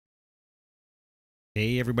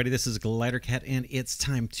Hey everybody, this is Glidercat and it's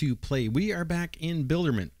time to play. We are back in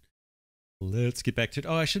Builderment. Let's get back to it.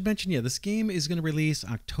 Oh, I should mention, this game is going to release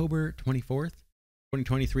October 24th,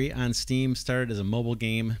 2023 on Steam. Started as a mobile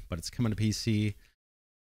game, but it's coming to PC.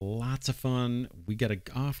 Lots of fun. We're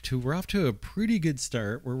off to a pretty good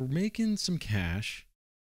start. We're making some cash.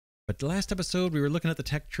 But the last episode, we were looking at the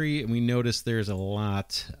tech tree and we noticed there's a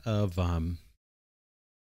lot of items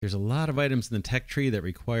in the tech tree that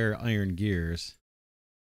require iron gears.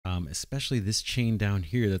 Especially this chain down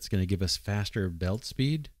here that's going to give us faster belt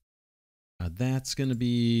speed. That's going to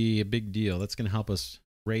be a big deal. That's going to help us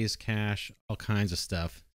raise cash, all kinds of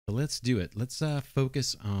stuff. So let's do it. Let's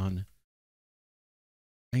focus on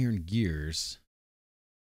iron gears.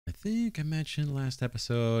 I think I mentioned last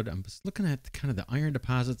episode, I'm just looking at kind of the iron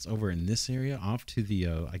deposits over in this area off to the,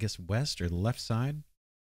 I guess, west or the left side.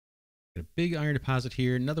 Got a big iron deposit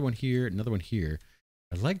here, another one here, another one here.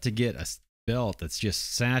 I'd like to get a belt that's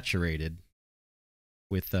just saturated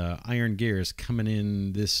with iron gears coming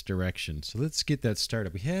in this direction. So let's get that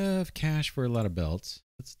started. We have cash for a lot of belts.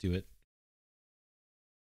 Let's do it.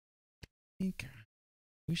 I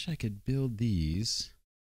wish I could build these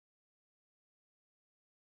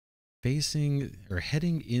facing or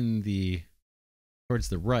heading in the towards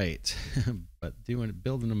the right, but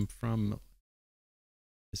building them from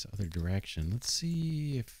this other direction. Let's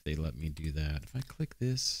see if they let me do that. If I click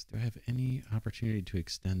this, do I have any opportunity to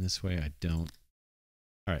extend this way? I don't.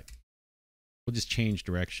 All right. We'll just change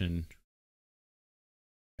direction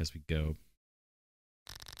as we go.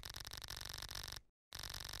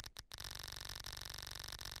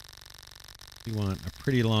 We want a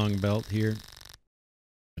pretty long belt here.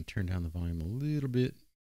 And turn down the volume a little bit.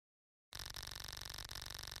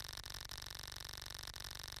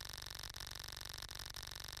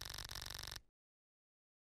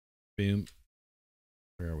 Boom.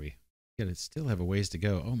 Where are we? Gotta still have a ways to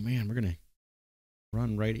go. Oh man, we're gonna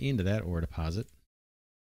run right into that ore deposit.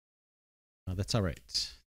 That's all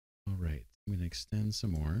right. All right, I'm gonna extend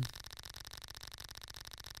some more.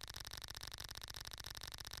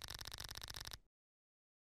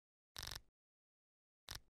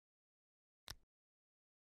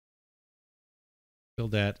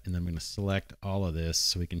 Build that, and then I'm gonna select all of this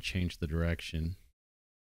so we can change the direction.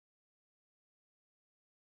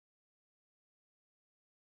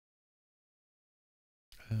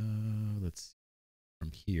 Let's see.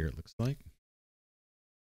 From here, it looks like.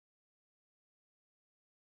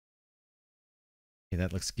 Okay,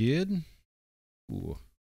 that looks good. Ooh.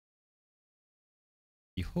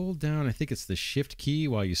 You hold down, I think it's the shift key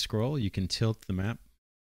while you scroll, you can tilt the map.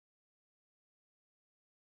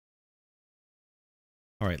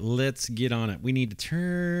 All right, let's get on it. We need to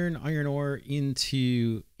turn iron ore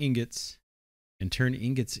into ingots and turn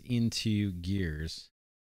ingots into gears.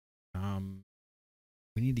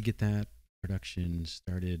 We need to get that production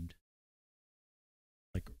started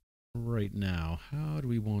like right now. How do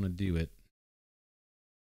we want to do it?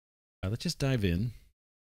 Let's just dive in.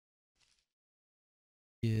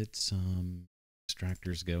 Get some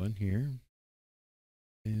extractors going here.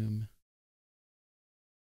 Boom.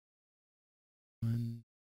 1,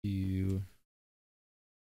 2,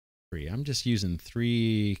 3. I'm just using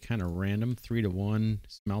 3 kind of random 3-to-1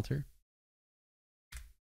 smelter.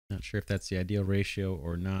 Not sure if that's the ideal ratio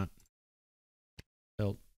or not.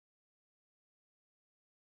 Belt.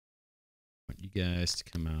 I want you guys to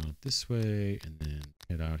come out this way and then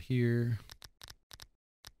head out here.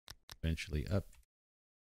 Eventually up.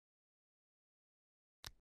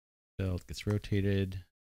 Belt gets rotated.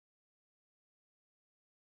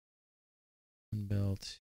 One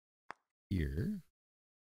belt here.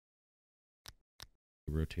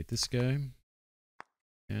 Rotate this guy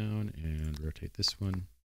down and rotate this one.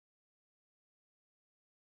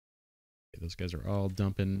 Okay, those guys are all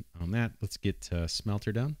dumping on that. Let's get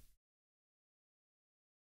smelter done.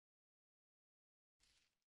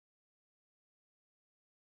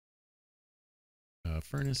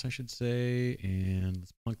 Furnace, I should say, and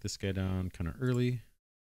let's plunk this guy down kind of early.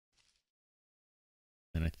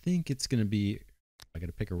 And I think it's going to be, I got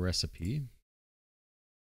to pick a recipe.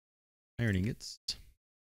 Iron ingots.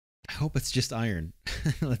 I hope it's just iron.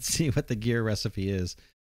 Let's see what the gear recipe is.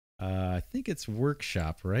 I think it's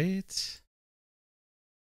workshop, right?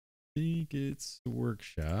 I think it's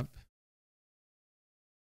workshop.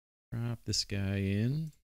 Drop this guy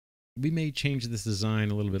in. We may change this design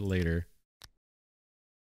a little bit later.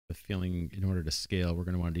 The feeling in order to scale, we're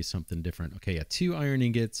going to want to do something different. Okay, yeah, 2 iron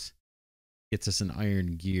ingots gets us an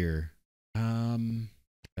iron gear.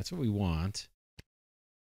 That's what we want.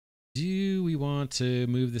 Do we want to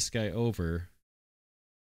move this guy over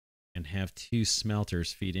and have 2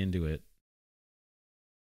 smelters feed into it?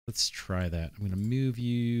 Let's try that. I'm going to move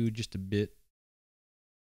you just a bit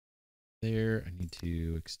there. I need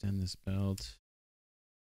to extend this belt.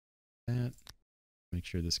 That. Make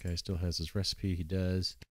sure this guy still has his recipe. He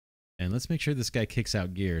does. And let's make sure this guy kicks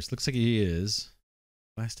out gears. Looks like he is.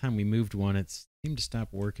 Last time we moved one, it seemed to stop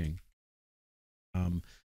working.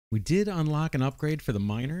 We did unlock an upgrade for the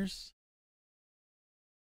miners.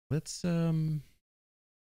 Let's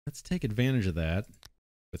take advantage of that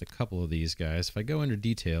with a couple of these guys. If I go under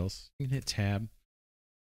details, you can hit tab.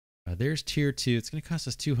 There's tier 2. It's going to cost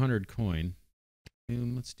us 200 coin.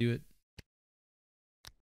 Boom, let's do it.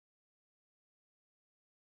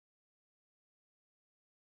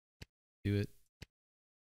 Do it.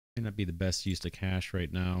 May not be the best use of cash right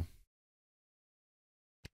now.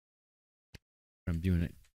 I'm doing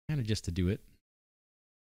it kind of just to do it.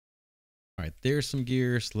 All right, there's some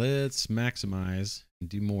gears. Let's maximize and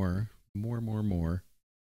do more.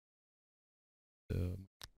 So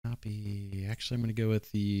copy. Actually, I'm going to go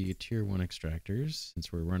with the tier 1 extractors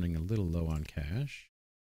since we're running a little low on cash.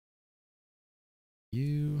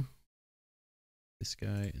 You, this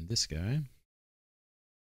guy, and this guy.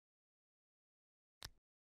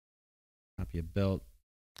 Copy a belt.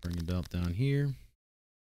 Bring a belt down here.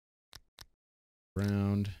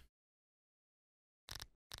 Round.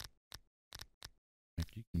 You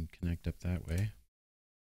can connect up that way.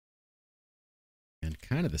 And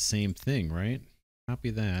kind of the same thing, right?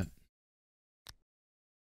 Copy that.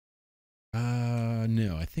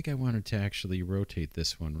 No, I think I wanted to actually rotate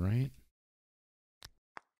this one, right?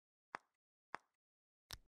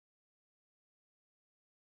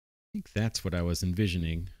 I think that's what I was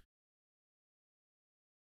envisioning.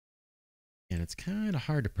 And it's kind of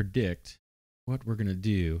hard to predict what we're going to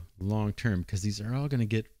do long term because these are all going to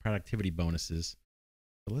get productivity bonuses.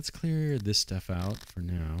 So let's clear this stuff out for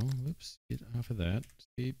now. Whoops, get off of that.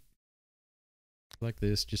 Escape. Like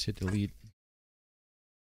this, just hit delete.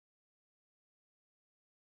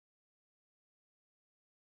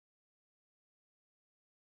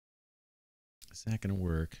 Is that going to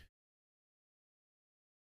work?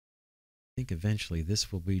 I think eventually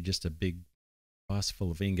this will be just a big bus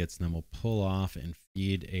full of ingots, and then we'll pull off and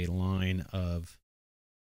feed a line of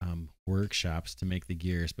workshops to make the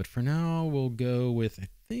gears. But for now, we'll go with, I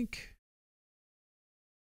think,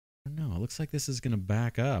 I don't know, it looks like this is going to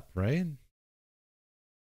back up, right?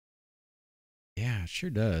 Yeah, it sure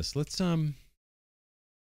does. Let's go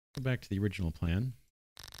back to the original plan.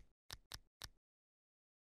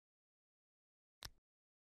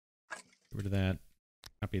 Get rid of that.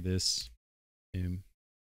 Copy this. Boom.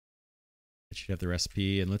 It should have the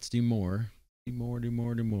recipe, and let's do more. Do more.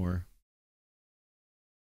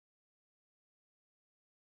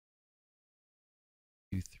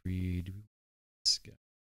 2, 3. Do this guy.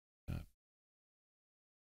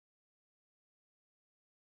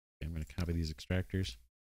 Okay, I'm going to copy these extractors.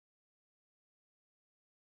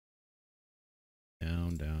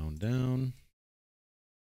 Down.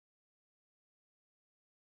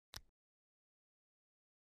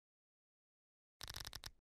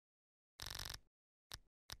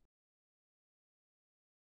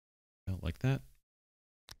 Belt like that.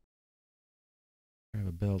 Grab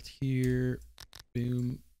a belt here.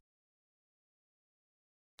 Boom.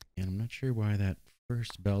 And I'm not sure why that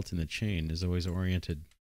first belt in the chain is always oriented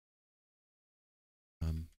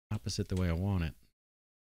opposite the way I want it.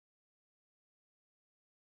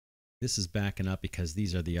 This is backing up because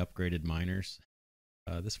these are the upgraded miners.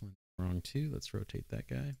 This one's wrong too. Let's rotate that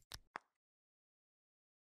guy.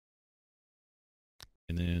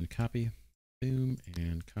 And then copy, boom,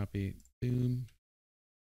 and copy, boom.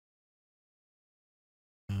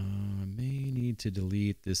 May need to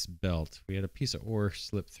delete this belt. We had a piece of ore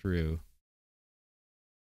slip through.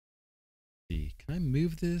 Let's see, can I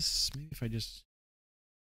move this? Maybe if I just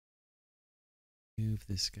move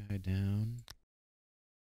this guy down.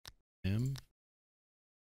 M.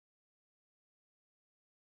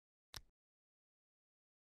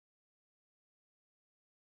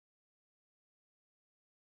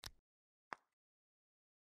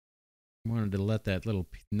 I wanted to let that little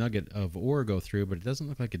nugget of ore go through, but it doesn't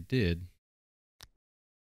look like it did.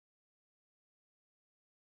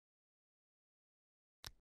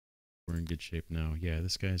 We're in good shape now. Yeah,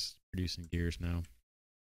 this guy's producing gears now.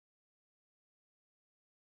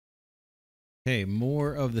 Okay,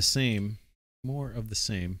 more of the same. 1,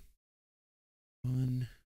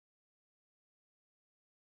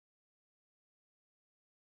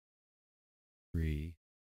 3.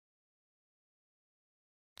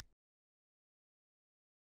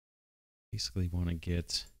 Basically want to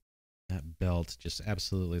get that belt just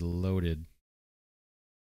absolutely loaded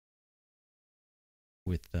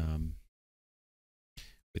with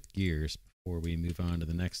with gears before we move on to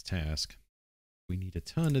the next task. We need a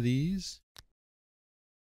ton of these.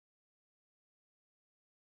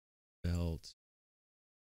 Belt.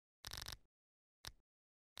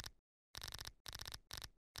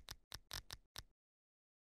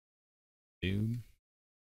 Boom.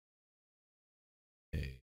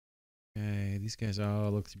 Okay. Okay, these guys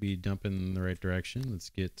all look to be dumping in the right direction. Let's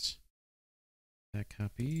get that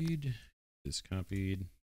copied. This copied.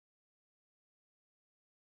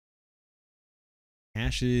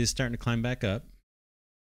 Cash is starting to climb back up.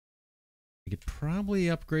 We could probably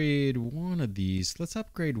upgrade one of these. Let's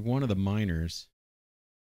upgrade one of the miners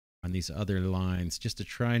on these other lines just to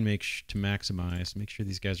try and make maximize, make sure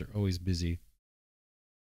these guys are always busy.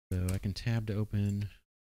 So I can tab to open,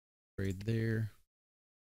 upgrade there.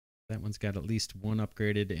 That one's got at least one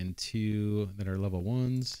upgraded and two that are level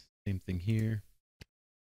 1s. Same thing here.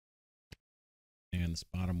 And this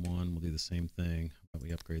bottom one will do the same thing. How about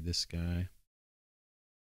we upgrade this guy?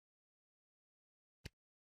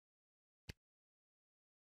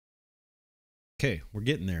 Okay, we're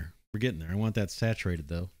getting there. We're getting there. I want that saturated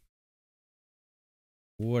though.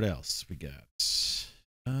 What else we got? It's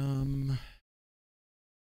gonna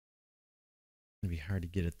be hard to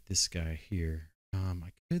get at this guy here.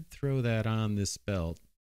 I could throw that on this belt.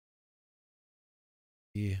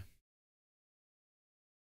 Yeah.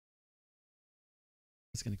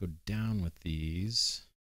 It's gonna go down with these.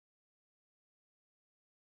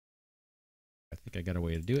 I think I got a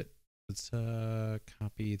way to do it. Let's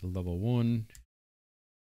copy the level 1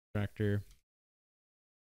 tractor.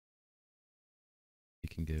 You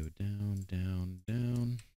can go down, down,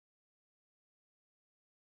 down.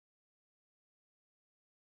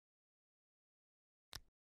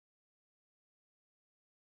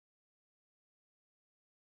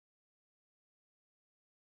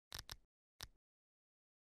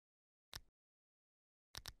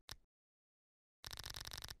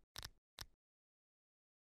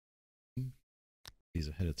 These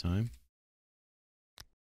ahead of time.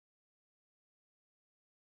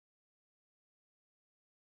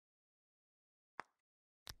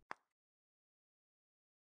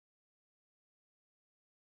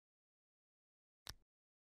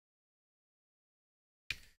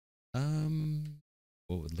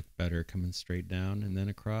 What would look better, coming straight down and then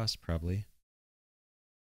across? Probably.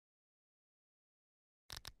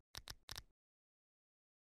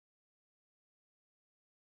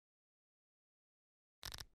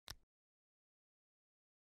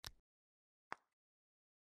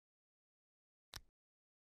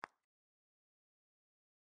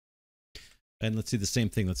 And let's do the same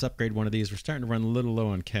thing. Let's upgrade one of these. We're starting to run a little low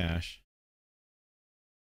on cash.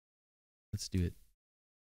 Let's do it.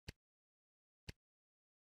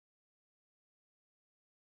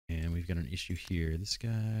 And we've got an issue here. This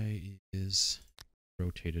guy is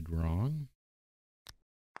rotated wrong.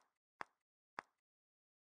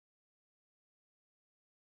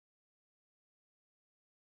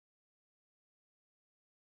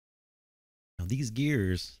 Now these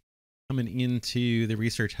gears coming into the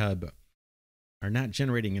research hub are not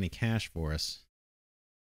generating any cash for us.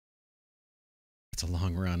 That's a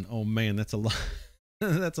long run. Oh man, that's a long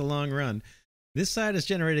that's a long run. This side is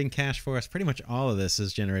generating cash for us. Pretty much all of this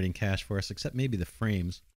is generating cash for us, except maybe the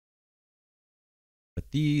frames. But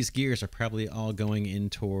these gears are probably all going in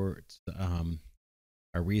towards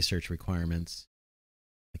our research requirements.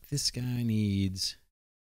 Like this guy needs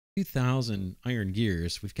 2,000 iron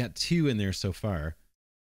gears. We've got 2 in there so far.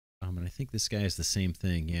 And I think this guy is the same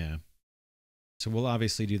thing, yeah. So we'll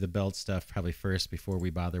obviously do the belt stuff probably first before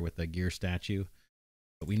we bother with the gear statue.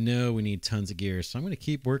 But we know we need tons of gears. So I'm going to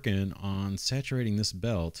keep working on saturating this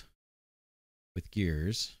belt with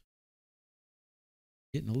gears.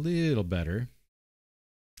 Getting a little better.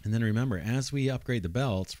 And then remember, as we upgrade the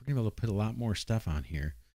belts, we're going to be able to put a lot more stuff on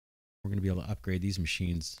here. We're going to be able to upgrade these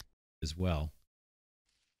machines as well.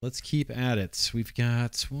 Let's keep at it. We've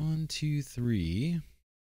got 1, 2, 3.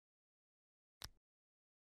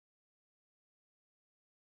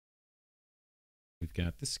 We've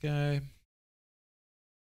got this guy.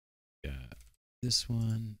 Got this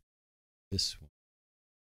one. This one.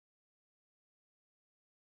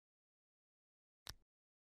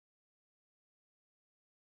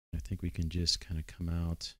 I think we can just kind of come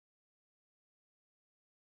out.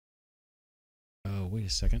 Oh, wait a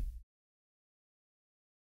second.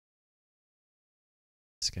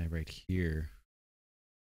 This guy right here.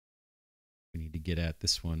 We need to get at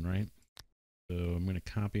this one, right? So I'm going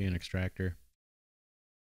to copy an extractor.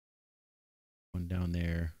 One down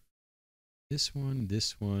there. This one,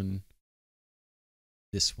 this one.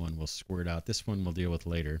 This one will squirt out. This one we'll deal with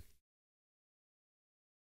later.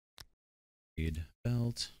 Belt.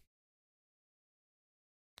 belt.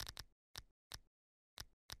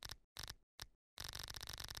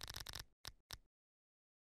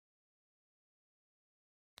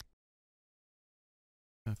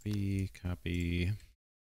 Copy, copy.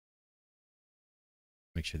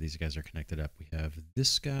 Make sure these guys are connected up. We have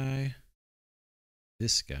this guy,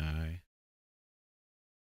 this guy.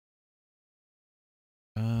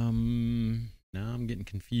 Now I'm getting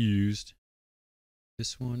confused.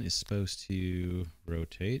 This one is supposed to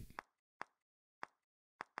rotate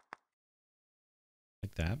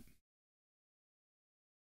like that.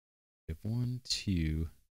 We have 1, 2,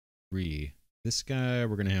 3. This guy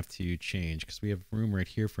we're gonna have to change because we have room right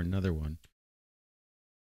here for another one.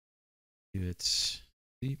 Do it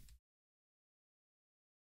deep.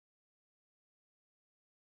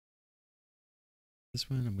 This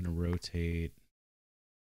one I'm gonna rotate.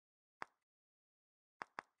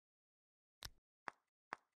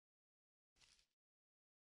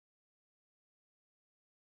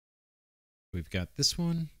 We've got this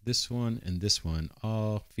one, and this one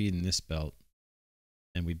all feeding this belt.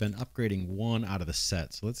 And we've been upgrading one out of the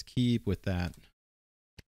set. So let's keep with that.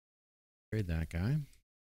 Upgrade that guy.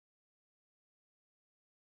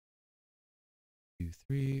 2,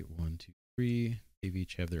 3, 1, 2, 3. They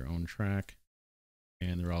each have their own track.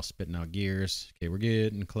 And they're all spitting out gears. Okay, we're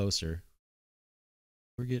getting closer.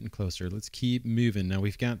 We're getting closer. Let's keep moving. Now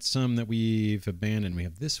we've got some that we've abandoned. We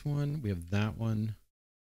have this one. We have that one.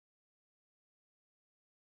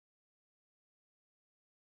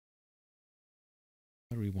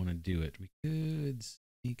 How do we want to do it? We could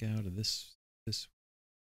sneak out of this.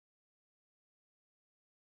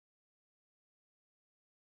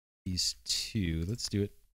 These two. Let's do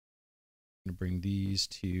it. I'm going to bring these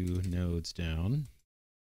two nodes down.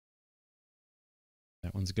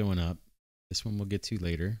 That one's going up. This one we'll get to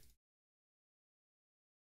later.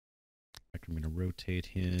 In fact, I'm going to rotate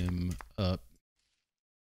him up.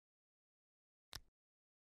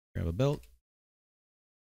 Grab a belt.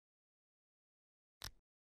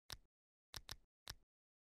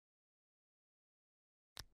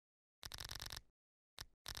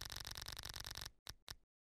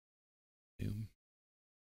 Boom.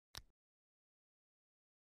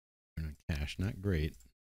 Cash, not great.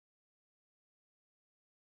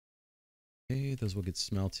 Okay, those will get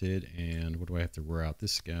smelted. And what do I have to wear out?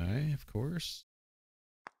 This guy, of course.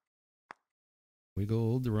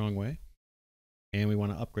 Wiggled the wrong way. And we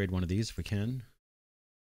want to upgrade one of these if we can.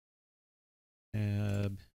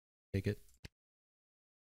 Tab, take it.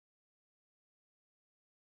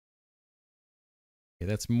 Okay,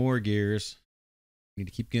 that's more gears. We need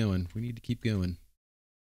to keep going. We need to keep going.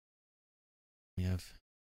 We have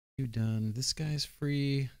two done. This guy's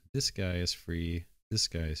free. This guy is free. This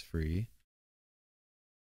guy is free.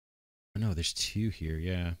 Oh no, there's two here.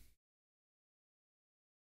 Yeah.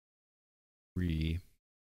 3.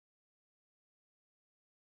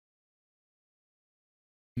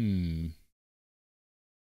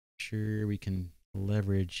 Sure, we can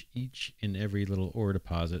leverage each and every little ore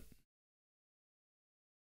deposit.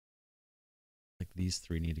 Like these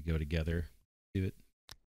 3 need to go together. Do it.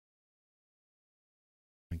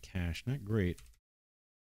 And cash, not great.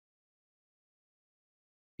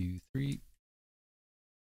 2, 3.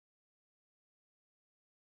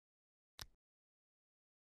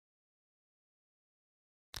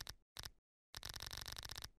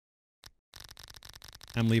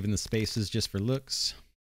 I'm leaving the spaces just for looks.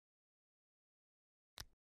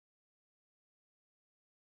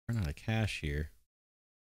 Run out of cash here.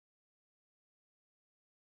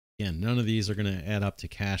 Again, none of these are going to add up to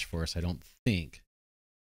cash for us, I don't think.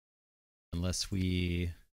 Unless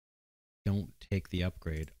we don't take the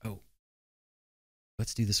upgrade. Oh,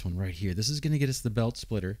 let's do this one right here. This is going to get us the belt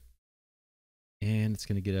splitter. And it's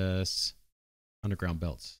going to get us underground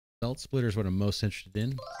belts. Belt splitter is what I'm most interested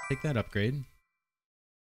in. Take that upgrade.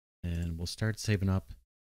 And we'll start saving up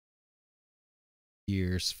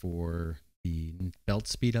gears for the belt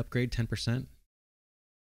speed upgrade, 10%.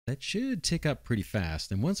 That should tick up pretty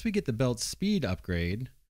fast. And once we get the belt speed upgrade,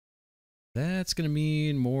 that's going to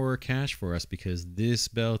mean more cash for us because this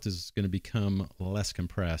belt is going to become less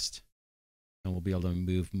compressed. And we'll be able to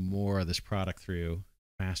move more of this product through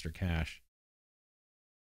faster cash.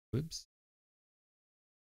 Whoops.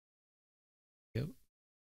 Go.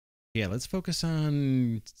 Yeah, let's focus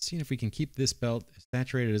on seeing if we can keep this belt as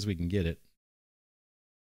saturated as we can get it.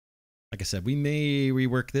 Like I said, we may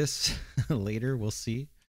rework this later. We'll see.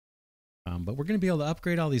 But we're going to be able to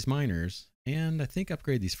upgrade all these miners and I think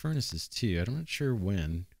upgrade these furnaces too. I'm not sure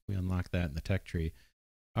when we unlock that in the tech tree.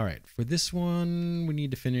 All right, for this one, we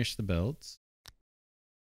need to finish the belts.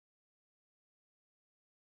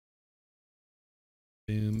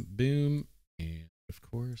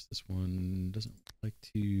 course, this one doesn't like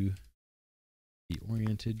to be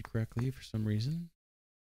oriented correctly for some reason.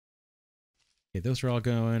 Okay, those are all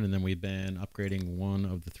going, and then we've been upgrading one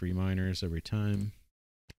of the 3 miners every time.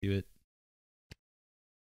 Do it.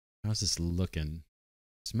 How's this looking?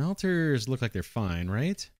 Smelters look like they're fine,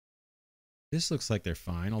 right? This looks like they're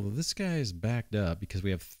fine, although this guy is backed up because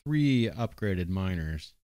we have 3 upgraded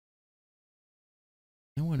miners.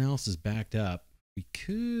 No one else is backed up. We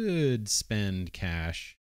could spend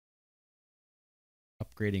cash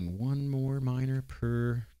upgrading 1 more miner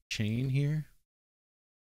per chain here.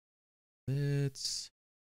 Let's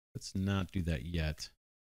not do that yet.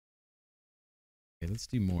 Okay, let's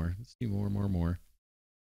do more. Let's do more.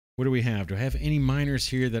 What do we have? Do I have any miners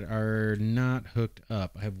here that are not hooked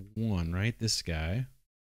up? I have 1, right? This guy.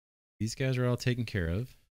 These guys are all taken care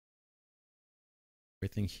of.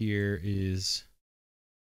 Everything here is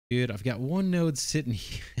good. I've got 1 node sitting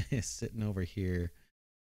here, sitting over here.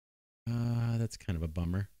 That's kind of a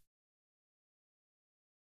bummer.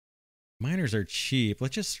 Miners are cheap.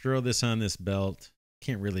 Let's just throw this on this belt.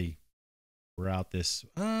 Can't really route this.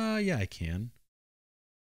 Yeah, I can.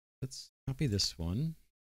 Let's copy this one.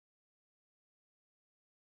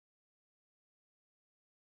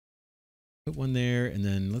 Put 1 there, and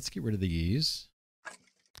then let's get rid of these.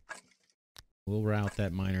 We'll route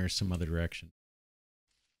that miner some other direction.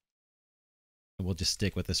 And we'll just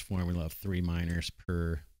stick with this form. We'll have 3 miners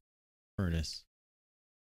per furnace.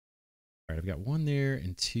 All right, I've got 1 there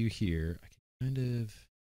and 2 here. I can kind of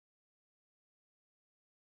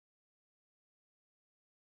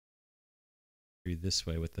do this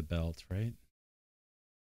way with the belt, right?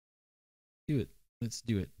 Do it. Let's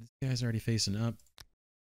do it. This guy's already facing up.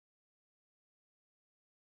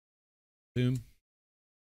 Boom.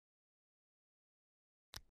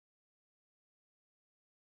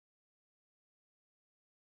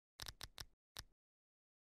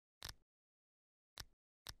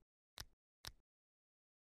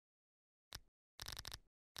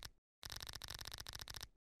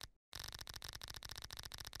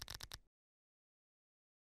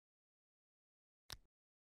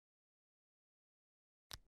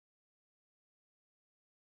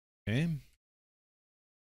 Okay.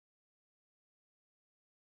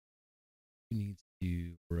 We need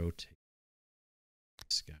to rotate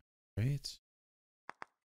this guy, right?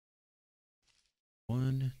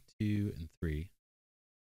 1, 2, and 3.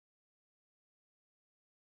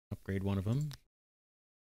 Upgrade 1 of them.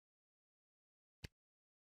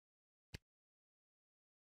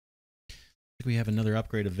 I think we have another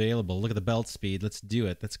upgrade available. Look at the belt speed. Let's do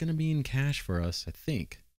it. That's going to be in cash for us, I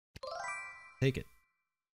think. Take it.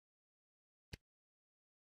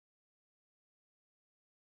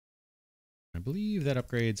 I believe that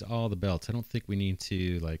upgrades all the belts. I don't think we need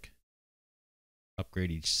to like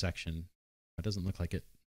upgrade each section. It doesn't look like it.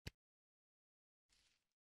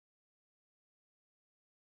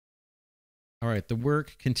 All right, the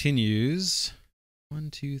work continues.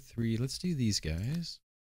 1, 2, 3. Let's do these guys.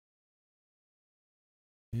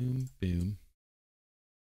 Boom, boom.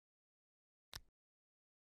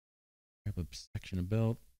 Grab a section of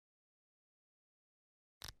belt.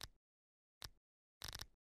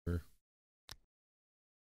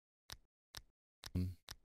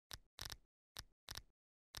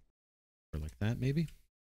 Or like that, maybe.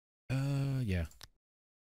 Yeah.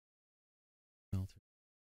 Melter.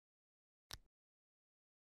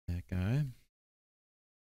 That guy.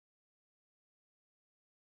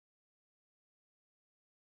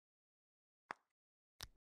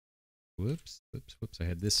 Whoops. I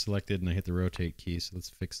had this selected and I hit the rotate key, so let's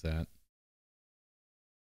fix that.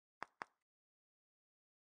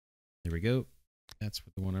 There we go. That's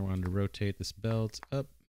the one I wanted to rotate this belt up.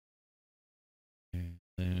 And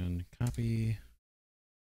then copy.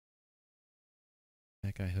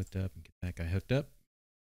 That guy hooked up and get that guy hooked up.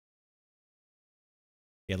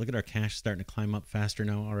 Yeah, look at our cash starting to climb up faster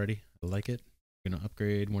now already. I like it. We're going to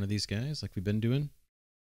upgrade one of these guys like we've been doing.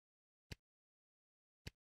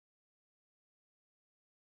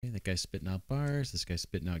 Okay, that guy's spitting out bars. This guy's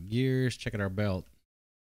spitting out gears. Check out our belt.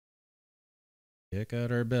 Check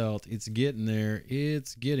out our belt. It's getting there.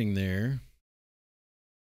 It's getting there.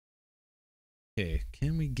 Okay,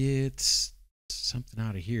 can we get something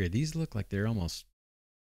out of here? These look like they're almost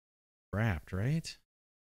wrapped, right?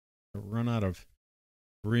 Run out of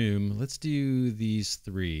room. Let's do these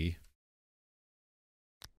 3.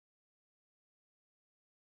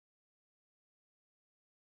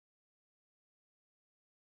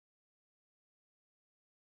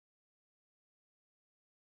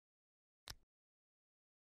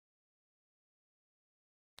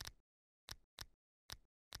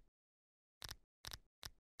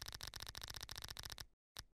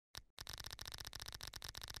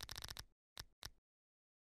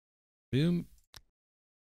 Boom.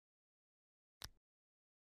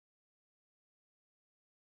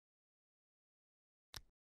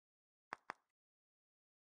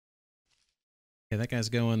 Okay, that guy's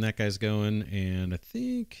going, and I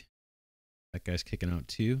think that guy's kicking out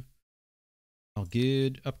too. All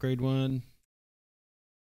good. Upgrade one.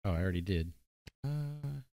 Oh, I already did. Did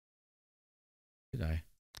I?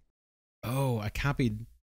 Oh, I copied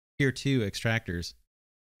tier 2 extractors.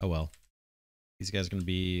 Oh well. These guys are going to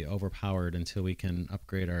be overpowered until we can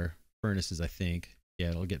upgrade our furnaces, I think. Yeah,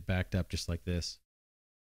 it'll get backed up just like this.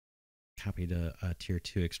 Copied a tier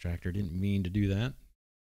 2 extractor. Didn't mean to do that.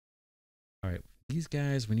 All right, these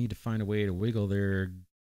guys, we need to find a way to wiggle their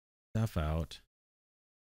stuff out.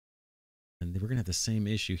 And we're going to have the same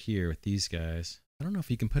issue here with these guys. I don't know if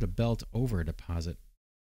you can put a belt over a deposit.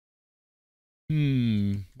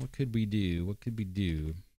 What could we do? What could we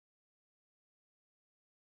do?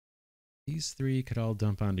 These three could all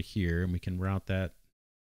dump onto here, and we can route that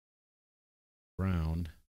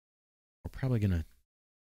around. We're probably gonna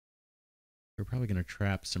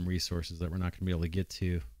trap some resources that we're not gonna be able to get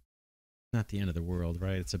to. Not the end of the world,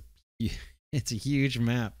 right? It's a huge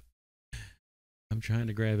map. I'm trying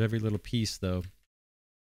to grab every little piece though.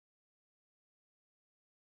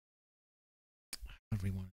 How do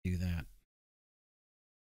we want to do that?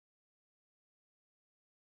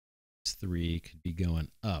 These three could be going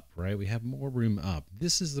up, right? We have more room up.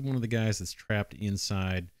 This is one of the guys that's trapped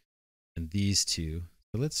inside, and these two.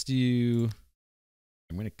 So let's do.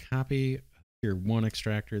 I'm going to copy tier 1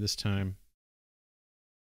 extractor this time.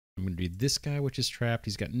 I'm going to do this guy, which is trapped.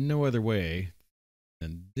 He's got no other way.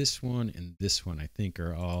 And this one and this one, I think,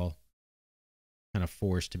 are all kind of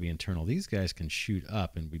forced to be internal. These guys can shoot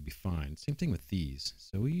up and we'd be fine. Same thing with these.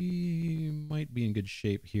 So we might be in good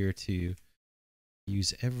shape here to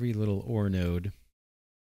use every little ore node.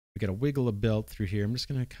 We got to wiggle a belt through here. I'm just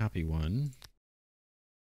going to copy one.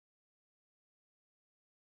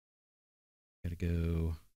 Got to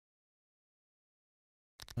go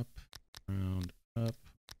up, round, up,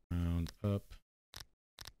 round, up.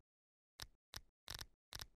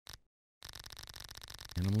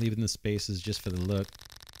 And I'm leaving the spaces just for the look.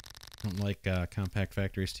 I don't like compact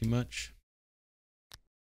factories too much.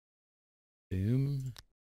 Boom.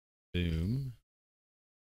 Boom.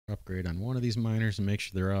 Upgrade on one of these miners and make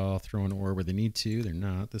sure they're all throwing ore where they need to. They're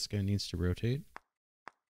not. This guy needs to rotate.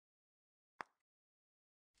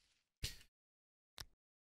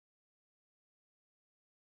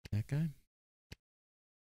 That guy.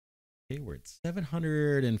 Okay, we're at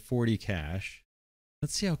 740 cash.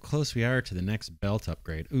 Let's see how close we are to the next belt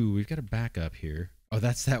upgrade. Ooh, we've got a backup here. Oh,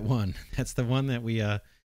 that's that one. That's the one that we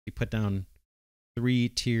put down 3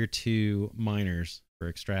 tier 2 miners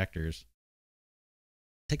for extractors.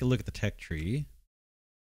 Take a look at the tech tree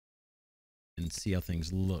and see how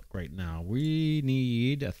things look right now. We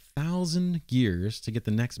need 1,000 gears to get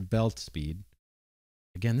the next belt speed.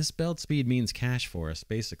 Again, this belt speed means cash for us,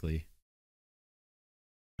 basically.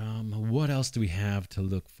 What else do we have to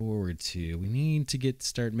look forward to? We need to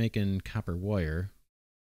start making copper wire.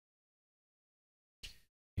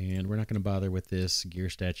 And we're not going to bother with this gear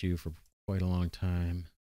statue for quite a long time.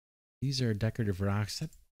 These are decorative rocks. I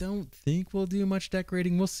don't think we'll do much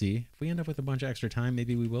decorating. We'll see. If we end up with a bunch of extra time,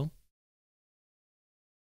 maybe we will.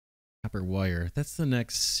 Copper wire. That's the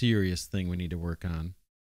next serious thing we need to work on.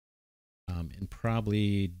 And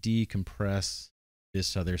probably decompress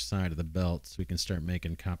this other side of the belt so we can start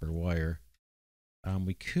making copper wire.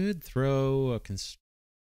 We could throw a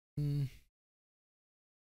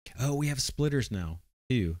oh, we have splitters now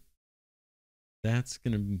too. That's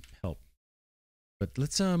gonna help. But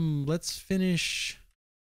let's finish.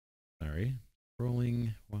 Sorry,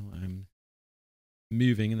 rolling while I'm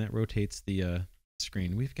moving, and that rotates the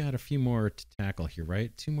screen. We've got a few more to tackle here,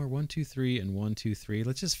 right? 2 more, 1, 2, 3, and 1, 2, 3.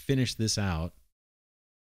 Let's just finish this out.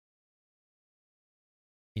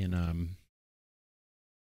 And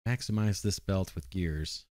maximize this belt with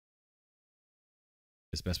gears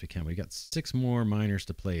as best we can. We got 6 more miners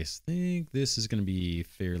to place. I think this is going to be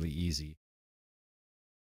fairly easy.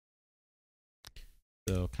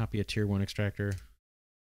 So copy a tier 1 extractor.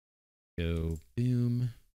 Go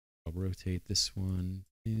boom. I'll rotate this one.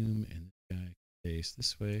 Boom. And this guy face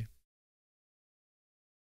this way.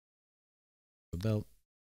 The belt.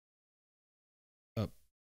 Up.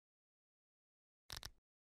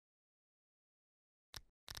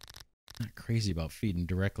 Not crazy about feeding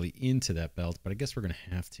directly into that belt, but I guess we're going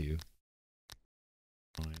to have to.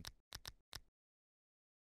 Fine.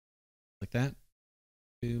 Like that.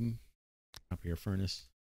 Boom. Copy our furnace.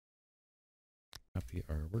 Copy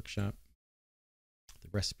our workshop. The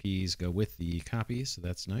recipes go with the copies, so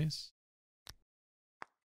that's nice.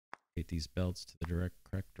 rotate these belts to the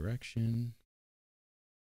correct direction.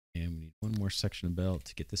 And we need one more section of belt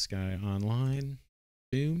to get this guy online.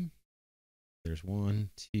 Boom. There's 1,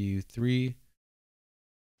 2, 3.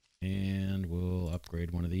 And we'll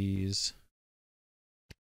upgrade one of these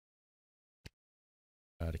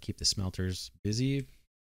to keep the smelters busy.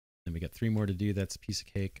 Then we got 3 more to do. That's a piece of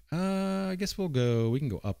cake. I guess we can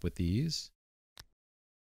go up with these.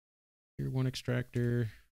 Here, 1 extractor.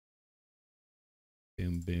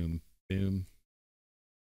 Boom, boom, boom.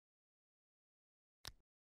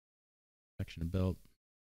 Section of belt.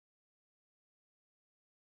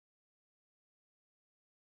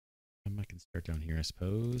 I can start down here, I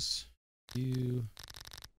suppose. You.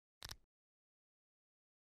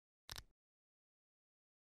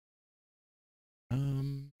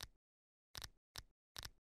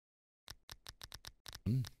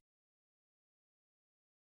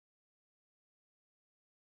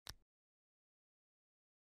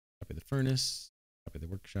 Copy the furnace, copy the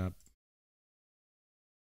workshop,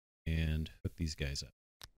 and hook these guys up.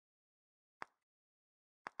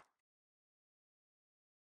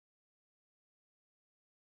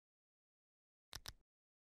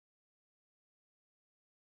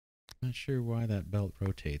 Not sure why that belt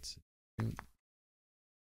rotates. It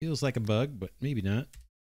feels like a bug, but maybe not.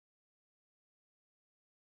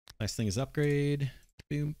 Last thing is upgrade.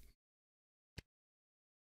 Boom.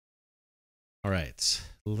 All right,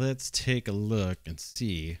 let's take a look and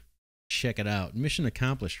see. Check it out. Mission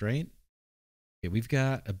accomplished, right? Okay, we've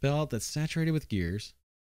got a belt that's saturated with gears.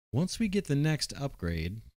 Once we get the next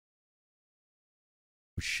upgrade,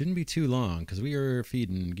 which shouldn't be too long because we are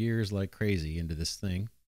feeding gears like crazy into this thing.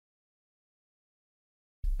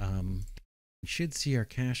 We should see our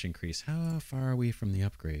cash increase. How far are we from the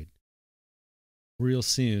upgrade? Real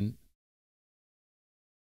soon.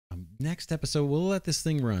 Next episode, we'll let this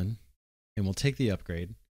thing run and we'll take the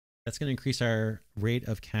upgrade. That's going to increase our rate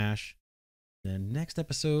of cash. Then next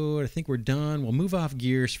episode, I think we're done. We'll move off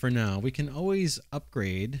gears for now. We can always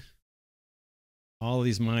upgrade all of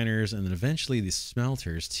these miners and then eventually these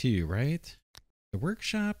smelters too, right? The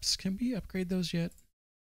workshops, can we upgrade those yet?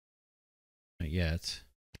 Not yet.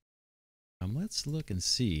 Let's look and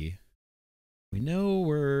see. We know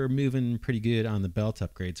we're moving pretty good on the belt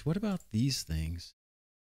upgrades. What about these things?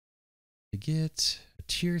 To get a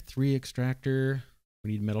tier 3 extractor,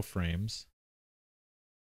 we need metal frames.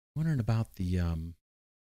 I'm wondering about the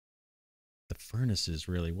furnaces,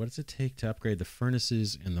 really. What does it take to upgrade the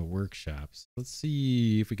furnaces and the workshops? Let's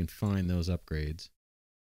see if we can find those upgrades.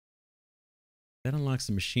 That unlocks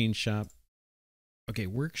the machine shop. Okay,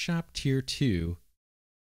 workshop tier 2.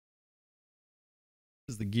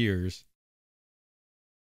 This is the gears.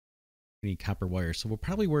 We need copper wire. So we'll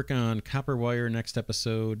probably work on copper wire next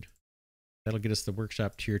episode. That'll get us the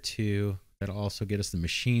workshop tier 2. That'll also get us the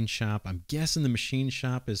machine shop. I'm guessing the machine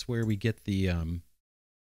shop is where we get the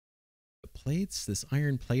plates, this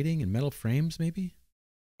iron plating and metal frames, maybe?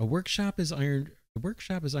 A workshop is iron. The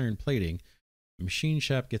workshop is iron plating. The machine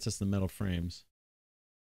shop gets us the metal frames.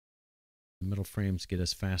 The metal frames get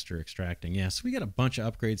us faster extracting. Yeah, so we got a bunch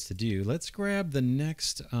of upgrades to do. Let's grab the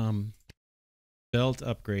next belt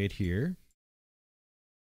upgrade here.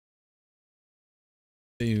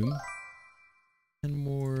 Boom. 10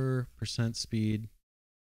 more % speed.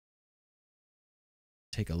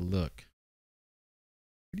 Take a look.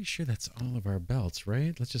 Pretty sure that's all of our belts,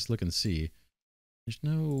 right? Let's just look and see. There's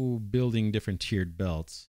no building different tiered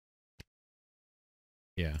belts.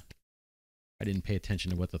 Yeah. I didn't pay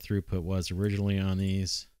attention to what the throughput was originally on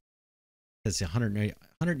these. It says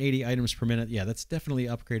 180 items per minute. Yeah, that's definitely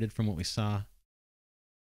upgraded from what we saw.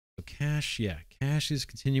 So cash, yeah, cash is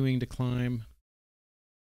continuing to climb.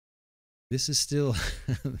 This is still,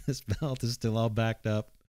 this belt is still all backed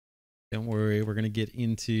up. Don't worry, we're going to get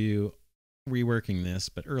into reworking this,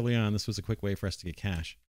 but early on, this was a quick way for us to get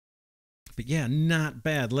cash. But yeah, not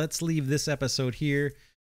bad. Let's leave this episode here.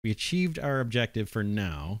 We achieved our objective for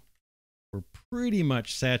now. We're pretty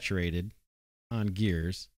much saturated on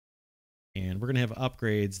gears, and we're going to have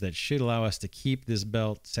upgrades that should allow us to keep this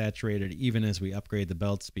belt saturated even as we upgrade the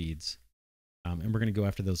belt speeds. And we're going to go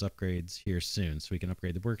after those upgrades here soon, so we can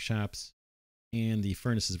upgrade the workshops and the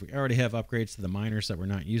furnaces. We already have upgrades to the miners that we're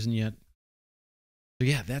not using yet. So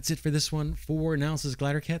yeah, that's it for this one. For now, this is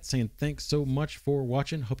Glidercat saying thanks so much for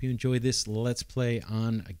watching. Hope you enjoy this Let's Play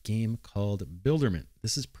on a game called Builderment.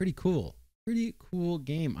 This is pretty cool. Pretty cool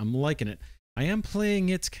game. I'm liking it. I am playing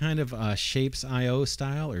it kind of Shapes.io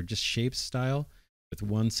style, or just Shapes style, with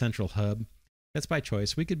one central hub. That's by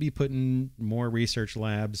choice. We could be putting more research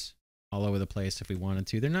labs all over the place if we wanted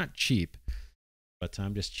to. They're not cheap, but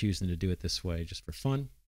I'm just choosing to do it this way just for fun.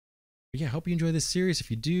 But yeah, I hope you enjoy this series.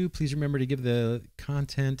 If you do, please remember to give the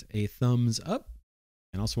content a thumbs up.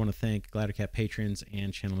 And also want to thank Glidercat patrons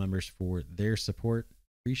and channel members for their support.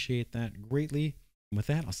 Appreciate that greatly. And with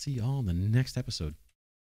that, I'll see you all in the next episode.